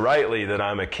say rightly that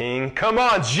I'm a king." Come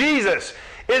on, Jesus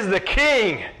is the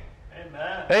king.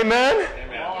 Amen. Amen? Amen.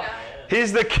 Yeah.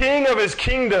 He's the king of his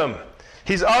kingdom.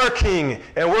 He's our king,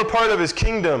 and we're part of his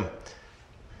kingdom.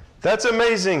 That's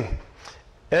amazing.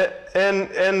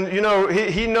 And you know,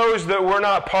 he knows that we're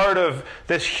not part of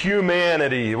this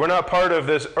humanity. We're not part of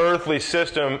this earthly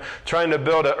system trying to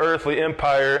build an earthly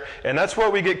empire. And that's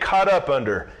what we get caught up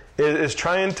under, is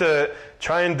trying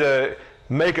to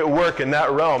make it work in that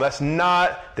realm. That's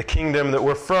not the kingdom that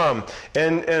we're from.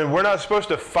 And we're not supposed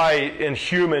to fight in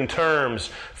human terms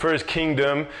for his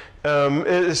kingdom.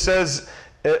 It says,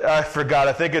 I forgot,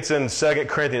 I think it's in 2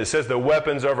 Corinthians. It says the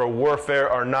weapons of our warfare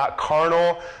are not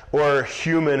carnal or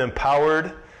human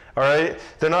empowered. All right?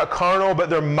 They're not carnal, but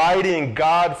they're mighty in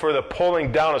God for the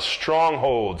pulling down of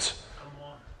strongholds. Come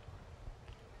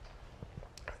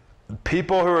on.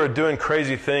 People who are doing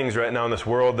crazy things right now in this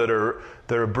world that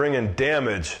are bringing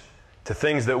damage to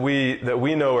things that we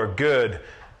know are good,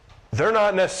 they're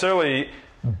not necessarily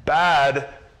bad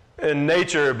in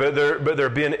nature, but they're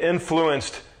being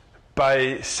influenced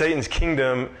by Satan's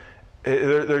kingdom.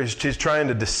 He's trying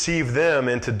to deceive them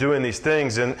into doing these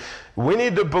things. And we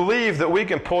need to believe that we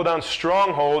can pull down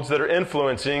strongholds that are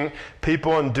influencing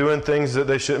people and doing things that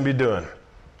they shouldn't be doing.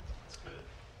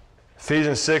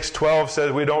 Ephesians 6:12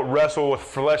 says we don't wrestle with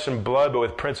flesh and blood, but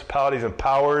with principalities and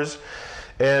powers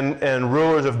and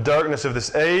rulers of darkness of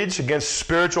this age, against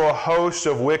spiritual hosts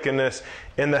of wickedness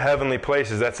in the heavenly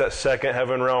places. That's that second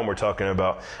heaven realm we're talking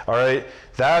about. All right?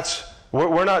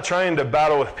 We're not trying to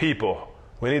battle with people.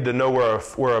 We need to know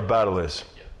where our battle is.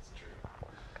 Yeah,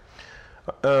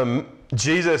 that's true.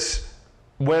 Jesus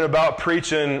went about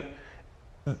preaching,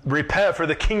 repent for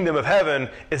the kingdom of heaven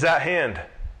is at hand.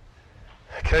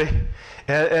 Okay?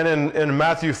 And in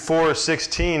Matthew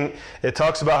 4:16, it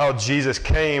talks about how Jesus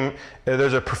came.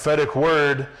 There's a prophetic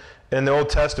word in the Old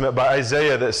Testament by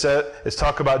Isaiah that says, it's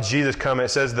talk about Jesus coming. It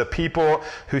says, "The people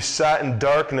who sat in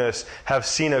darkness have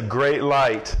seen a great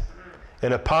light.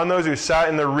 And upon those who sat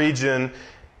in the region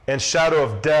and shadow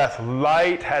of death,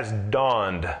 light has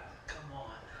dawned." Come on.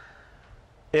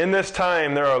 In this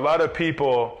time, there are a lot of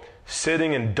people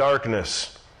sitting in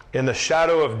darkness, in the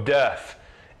shadow of death.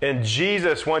 And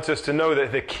Jesus wants us to know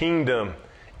that the kingdom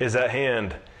is at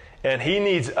hand. And he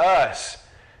needs us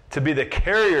to be the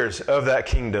carriers of that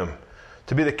kingdom,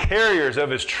 to be the carriers of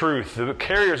his truth, the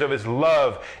carriers of his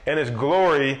love and his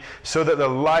glory, so that the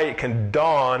light can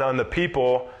dawn on the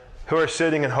people who are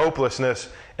sitting in hopelessness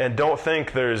and don't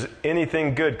think there's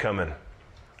anything good coming.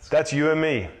 That's you and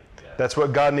me. That's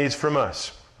what God needs from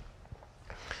us.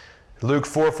 Luke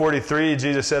 4:43,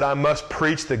 Jesus said, I must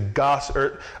preach the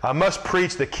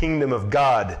kingdom of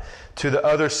God to the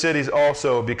other cities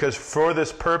also, because for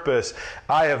this purpose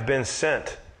I have been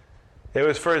sent. It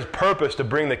was for his purpose to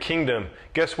bring the kingdom.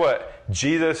 Guess what?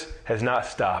 Jesus has not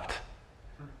stopped.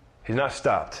 He's not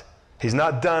stopped. He's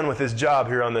not done with his job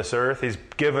here on this earth. He's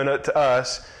given it to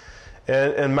us.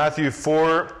 And in Matthew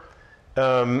 4,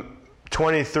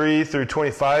 23 through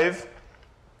 25,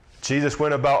 Jesus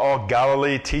went about all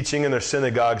Galilee, teaching in their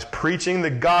synagogues, preaching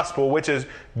the gospel, which is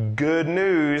good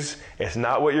news. It's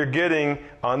not what you're getting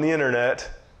on the internet.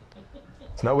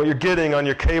 It's not what you're getting on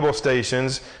your cable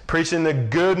stations. Preaching the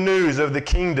good news of the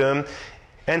kingdom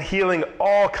and healing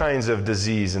all kinds of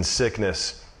disease and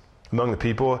sickness among the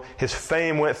people. His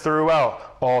fame went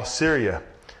throughout all Syria.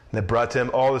 They brought to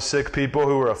him all the sick people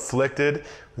who were afflicted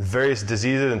with various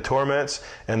diseases and torments,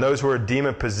 and those who were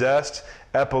demon-possessed,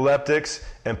 epileptics,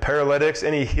 and paralytics,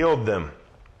 and he healed them.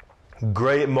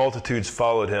 Great multitudes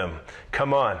followed him.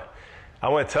 Come on. I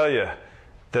want to tell you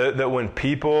that when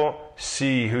people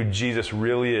see who Jesus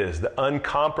really is, the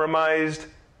uncompromised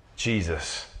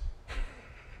Jesus,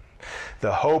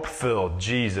 the hope-filled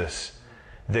Jesus,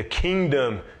 the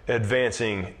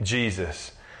kingdom-advancing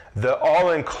Jesus, the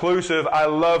all-inclusive, I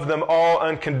love them all,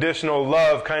 unconditional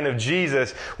love kind of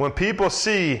Jesus, when people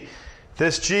see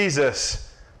this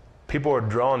Jesus, people are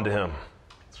drawn to him.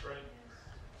 That's right.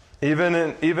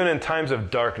 Even in times of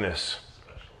darkness.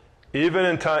 Even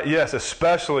in time, yes,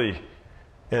 especially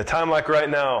in a time like right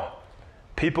now,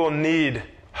 people need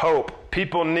hope.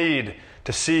 People need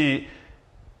to see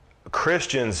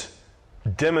Christians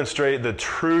demonstrate the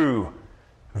true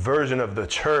version of the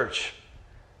church.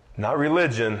 Not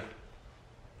religion,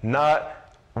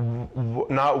 not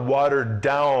watered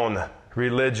down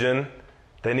religion.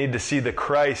 They need to see the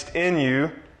Christ in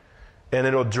you, and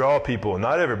it'll draw people,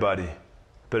 not everybody,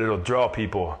 but it'll draw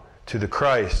people to the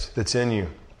Christ that's in you.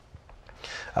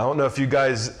 I don't know if you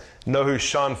guys know who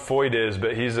Sean Foyt is,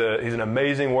 but he's an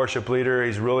amazing worship leader.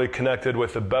 He's really connected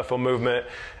with the Bethel movement.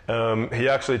 He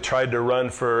actually tried to run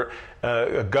for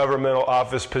a governmental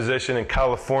office position in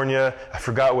California. I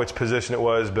forgot which position it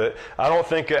was, but I don't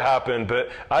think it happened.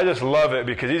 But I just love it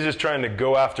because he's just trying to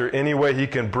go after any way he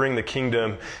can bring the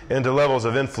kingdom into levels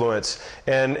of influence.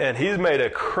 And he's made a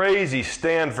crazy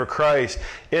stand for Christ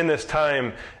in this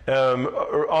time,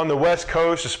 on the West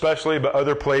Coast especially, but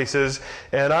other places.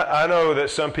 And I know that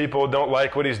some people don't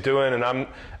like what he's doing, and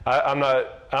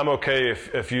I'm okay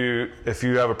if you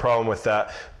have a problem with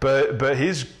that. But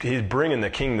he's bringing the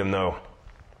kingdom though.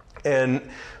 And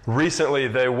recently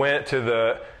they went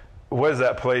to what is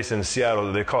that place in Seattle?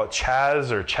 Do they call it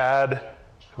Chaz or Chad?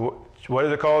 What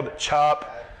is it called? Chad,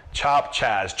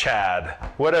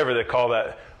 whatever they call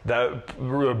that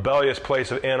rebellious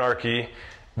place of anarchy.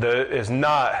 It's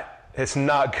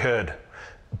not good.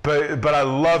 But I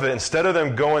love it. Instead of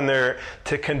them going there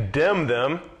to condemn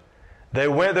them, they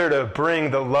went there to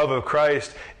bring the love of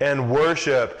Christ and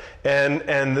worship.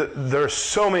 And there's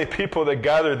so many people that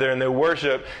gathered there and they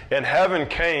worship. And heaven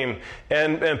came.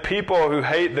 And people who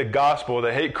hate the gospel,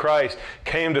 that hate Christ,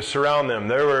 came to surround them.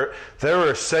 There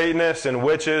were Satanists and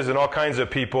witches and all kinds of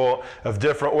people of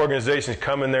different organizations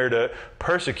coming there to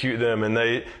persecute them. And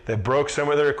they broke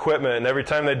some of their equipment. And every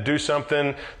time they'd do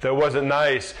something that wasn't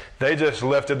nice, they just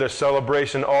lifted their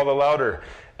celebration all the louder.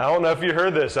 I don't know if you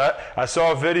heard this. I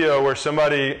saw a video where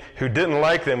somebody who didn't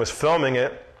like them was filming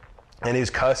it, and he's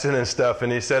cussing and stuff,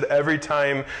 and he said every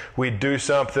time we do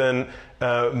something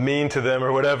mean to them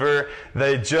or whatever,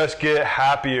 they just get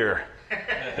happier.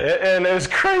 And it was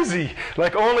crazy.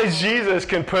 Like only Jesus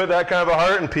can put that kind of a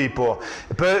heart in people.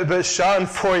 But Sean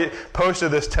Foyt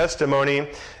posted this testimony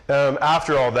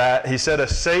after all that. He said a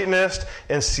Satanist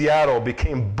in Seattle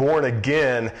became born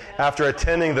again after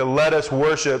attending the Let Us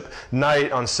Worship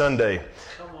night on Sunday.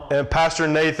 And Pastor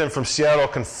Nathan from Seattle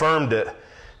confirmed it.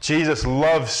 Jesus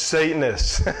loves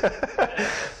Satanists.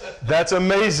 That's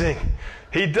amazing.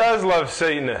 He does love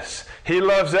Satanists. He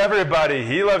loves everybody.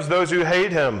 He loves those who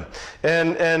hate him.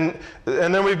 And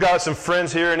then we've got some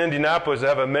friends here in Indianapolis that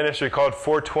have a ministry called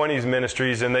 420s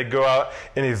Ministries, and they go out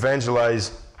and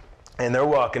evangelize. And they're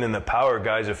walking in the power,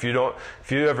 guys. If you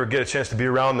ever get a chance to be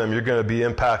around them, you're going to be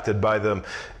impacted by them.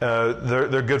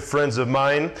 They're good friends of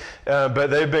mine, but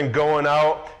they've been going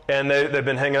out and they've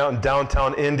been hanging out in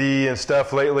downtown Indy and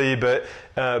stuff lately. But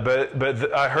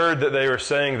I heard that they were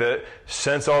saying that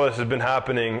since all this has been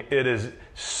happening, it is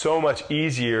so much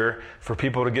easier for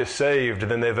people to get saved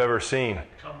than they've ever seen.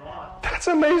 Come on. That's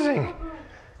amazing.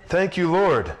 Thank you,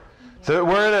 Lord.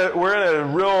 We're in a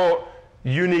real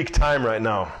unique time right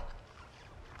now.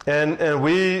 And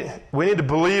we need to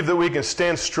believe that we can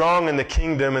stand strong in the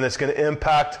kingdom and it's going to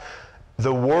impact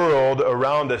the world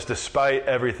around us despite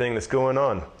everything that's going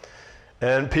on.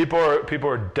 And people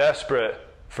are desperate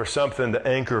for something to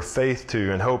anchor faith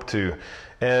to and hope to.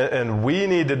 And we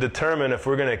need to determine if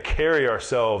we're going to carry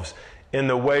ourselves in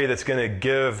the way that's going to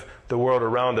give the world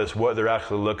around us what they're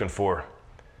actually looking for.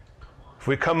 If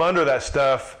we come under that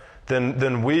stuff,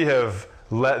 then we have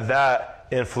let that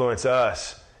influence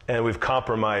us. And we've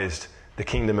compromised the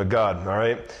kingdom of God, all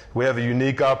right? We have a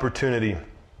unique opportunity.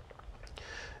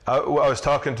 I was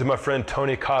talking to my friend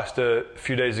Tony Costa a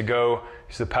few days ago.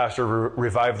 He's the pastor of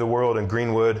Revive the World in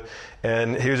Greenwood.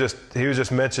 And he was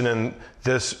just mentioning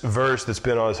this verse that's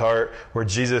been on his heart where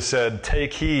Jesus said,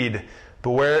 take heed,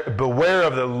 beware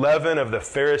of the leaven of the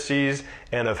Pharisees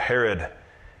and of Herod.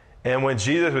 And when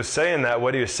Jesus was saying that,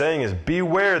 what he was saying is,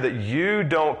 beware that you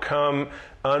don't come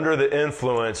under the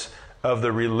influence of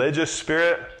the religious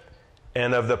spirit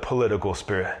and of the political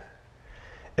spirit.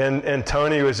 And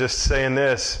Tony was just saying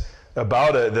this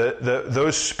about it,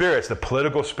 those spirits, the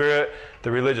political spirit, the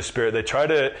religious spirit, they try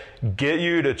to get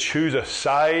you to choose a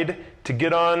side to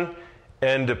get on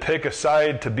and to pick a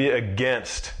side to be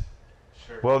against.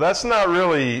 Sure. Well, that's not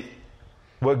really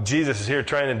what Jesus is here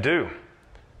trying to do.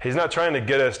 He's not trying to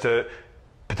get us to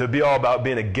be all about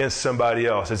being against somebody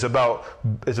else. It's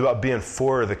about being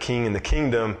for the king and the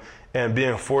kingdom and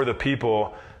being for the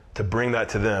people to bring that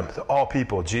to them, to all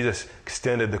people. Jesus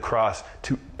extended the cross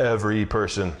to every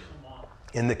person.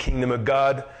 In the kingdom of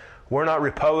God, we're not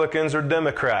Republicans or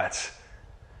Democrats.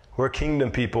 We're kingdom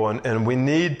people, and we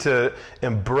need to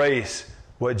embrace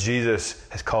what Jesus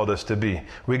has called us to be.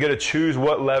 We got to choose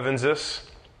what leavens us.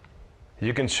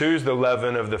 You can choose the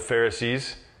leaven of the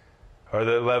Pharisees or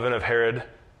the leaven of Herod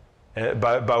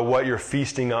by what you're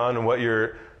feasting on and what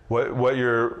you're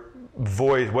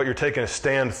taking a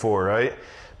stand for, right?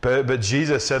 But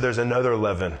Jesus said there's another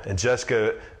leaven, and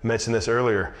Jessica mentioned this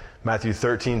earlier. Matthew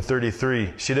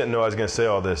 13:33. She didn't know I was going to say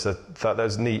all this. I thought that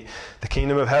was neat. The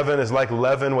kingdom of heaven is like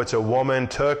leaven which a woman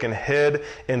took and hid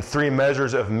in 3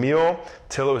 measures of meal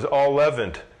till it was all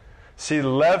leavened. See,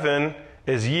 leaven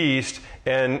is yeast,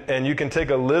 and you can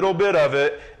take a little bit of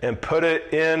it and put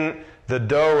it in the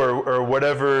dough or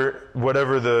whatever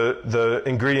the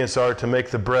ingredients are to make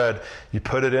the bread. You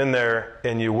put it in there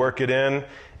and you work it in,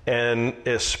 and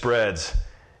it spreads.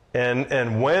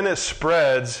 And when it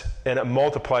spreads and it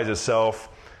multiplies itself,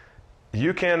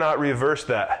 you cannot reverse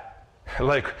that.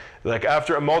 Like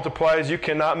after it multiplies, you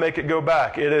cannot make it go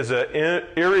back. It is an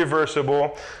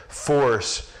irreversible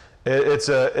force. It's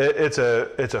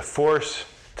a force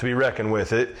to be reckoned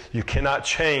with. You cannot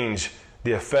change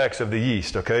the effects of the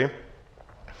yeast, okay?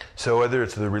 So whether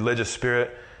it's the religious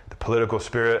spirit, the political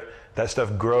spirit, that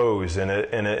stuff grows and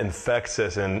it infects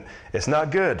us, and it's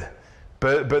not good.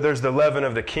 But there's the leaven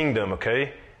of the kingdom,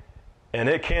 okay? And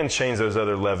it can change those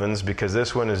other leavens because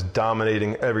this one is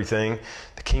dominating everything.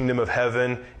 The kingdom of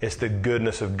heaven, it's the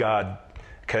goodness of God,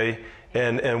 okay?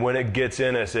 And when it gets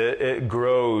in us, it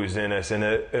grows in us, and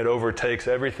it overtakes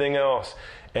everything else.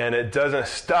 And it doesn't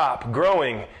stop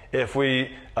growing if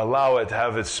we allow it to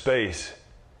have its space,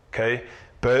 okay?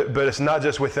 But it's not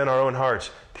just within our own hearts.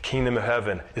 The kingdom of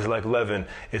heaven is like leaven.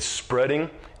 It's spreading,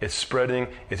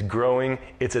 it's growing,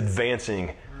 it's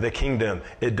advancing the kingdom.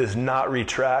 It does not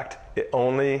retract. It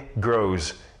only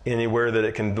grows anywhere that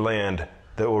it can land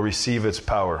that will receive its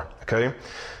power, okay?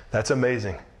 That's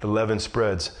amazing. The leaven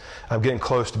spreads. I'm getting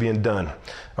close to being done,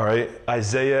 all right?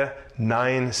 Isaiah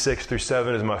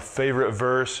 9:6-7 is my favorite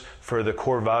verse for the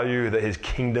core value that his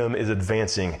kingdom is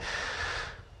advancing.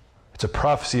 It's a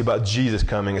prophecy about Jesus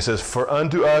coming. It says, "For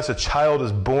unto us a child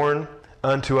is born,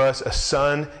 unto us a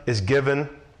son is given,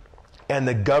 and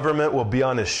the government will be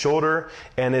on his shoulder,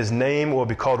 and his name will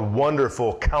be called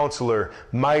Wonderful, Counselor,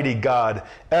 Mighty God,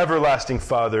 Everlasting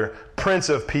Father, Prince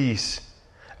of Peace.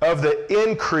 Of the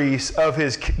increase of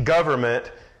his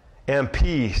government and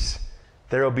peace,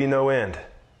 there will be no end.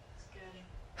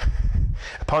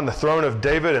 Upon the throne of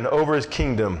David and over his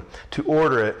kingdom, to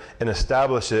order it and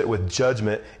establish it with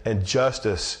judgment and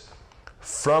justice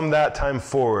from that time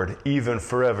forward, even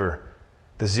forever.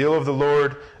 The zeal of the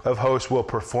Lord of hosts will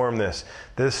perform this."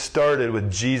 This started with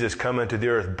Jesus coming to the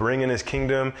earth, bringing his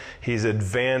kingdom. He's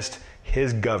advanced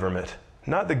his government.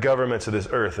 Not the governments of this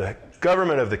earth. The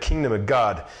government of the kingdom of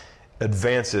God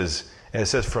advances. And it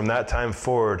says from that time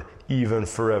forward, even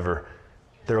forever.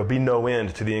 There will be no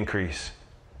end to the increase.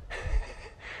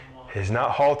 He's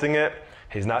not halting it.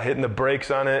 He's not hitting the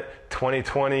brakes on it.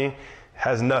 2020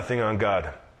 has nothing on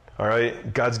God. All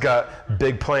right? God's got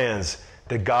big plans.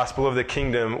 The gospel of the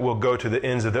kingdom will go to the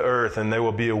ends of the earth, and there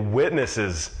will be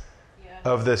witnesses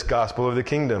of this gospel of the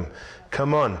kingdom.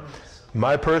 Come on.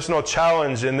 My personal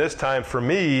challenge in this time for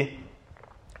me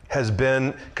has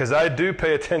been, because I do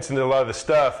pay attention to a lot of the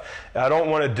stuff, I don't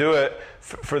want to do it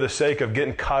for the sake of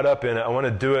getting caught up in it. I want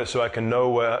to do it so I can know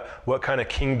what kind of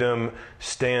kingdom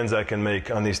stands I can make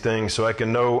on these things, so I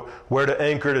can know where to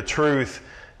anchor to truth,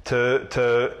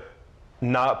 to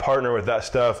not partner with that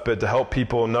stuff, but to help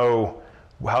people know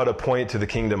how to point to the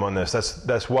kingdom on this.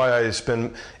 That's why I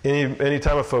spend any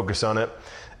time of focus on it.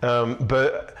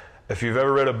 But If you've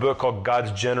ever read a book called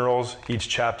God's Generals, each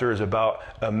chapter is about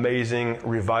amazing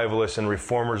revivalists and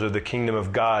reformers of the kingdom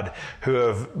of God who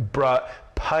have brought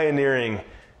pioneering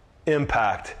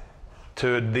impact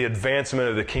to the advancement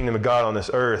of the kingdom of God on this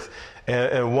earth.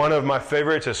 And one of my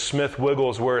favorites is Smith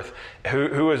Wigglesworth,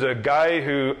 who was a guy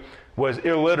who was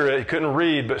illiterate. He couldn't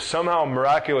read, but somehow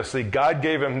miraculously God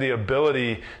gave him the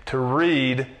ability to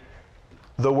read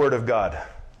the Word of God.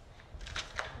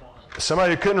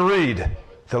 Somebody who couldn't read,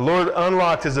 the Lord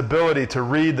unlocked his ability to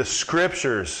read the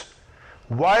Scriptures.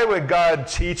 Why would God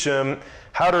teach him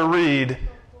how to read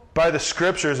by the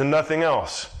Scriptures and nothing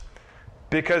else?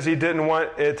 Because he didn't want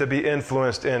it to be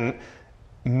influenced and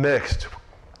mixed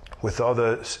with all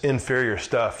the inferior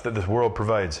stuff that this world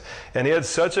provides. And he had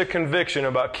such a conviction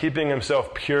about keeping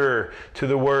himself pure to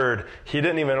the Word, he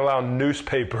didn't even allow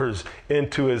newspapers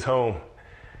into his home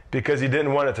because he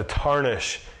didn't want it to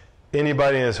tarnish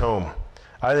anybody in his home.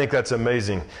 I think that's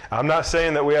amazing. I'm not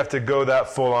saying that we have to go that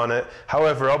full on it.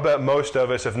 However, I'll bet most of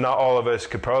us, if not all of us,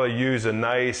 could probably use a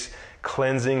nice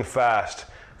cleansing fast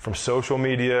from social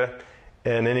media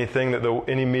and anything that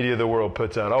any media of the world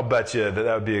puts out. I'll bet you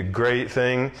that would be a great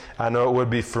thing. I know it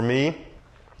would be for me.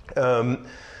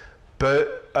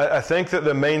 But I think that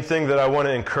the main thing that I want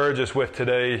to encourage us with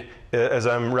today, as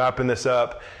I'm wrapping this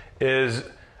up, is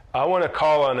I want to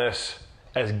call on us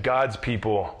as God's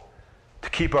people to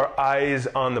keep our eyes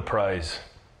on the prize,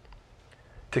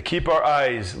 to keep our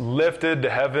eyes lifted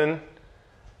to heaven,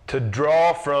 to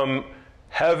draw from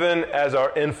heaven as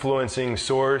our influencing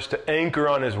source, to anchor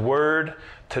on His Word,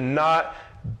 to not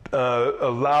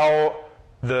allow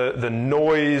the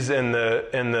noise and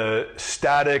the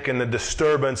static and the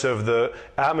disturbance of the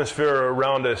atmosphere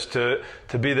around us to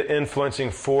be the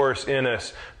influencing force in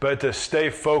us, but to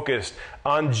stay focused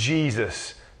on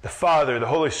Jesus, the Father, the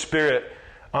Holy Spirit,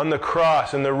 on the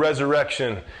cross and the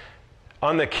resurrection,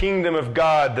 on the kingdom of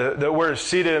God, that we're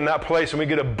seated in that place and we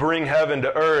get to bring heaven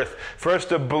to earth. For us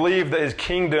to believe that His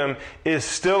kingdom is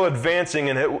still advancing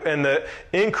and the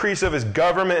increase of His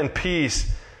government and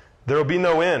peace, there will be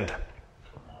no end.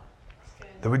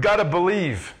 That we got to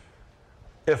believe.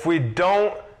 If we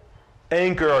don't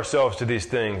anchor ourselves to these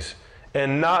things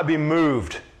and not be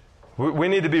moved, we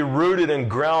need to be rooted and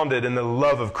grounded in the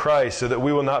love of Christ so that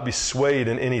we will not be swayed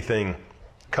in anything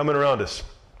coming around us.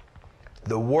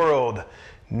 The world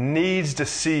needs to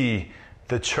see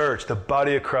the church, the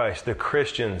body of Christ, the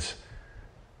Christians,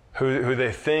 who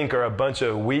they think are a bunch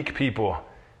of weak people.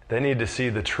 They need to see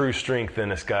the true strength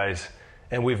in us, guys.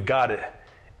 And we've got it.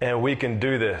 And we can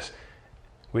do this.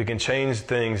 We can change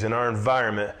things in our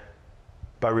environment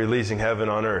by releasing heaven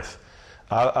on earth.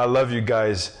 I love you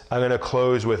guys. I'm going to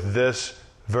close with this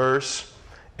verse.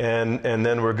 And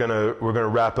then we're gonna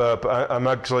wrap up. I'm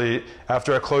actually,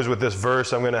 after I close with this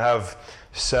verse, I'm gonna have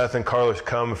Seth and Carlos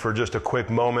come for just a quick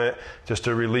moment, just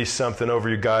to release something over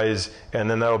you guys, and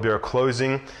then that'll be our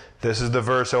closing. This is the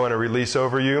verse I want to release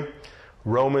over you.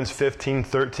 Romans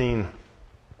 15:13.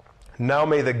 Now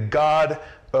may the God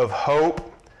of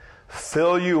hope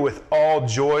fill you with all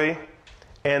joy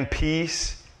and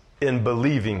peace in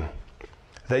believing,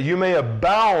 that you may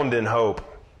abound in hope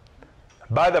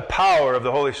by the power of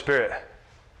the Holy Spirit.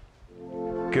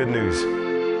 Good news.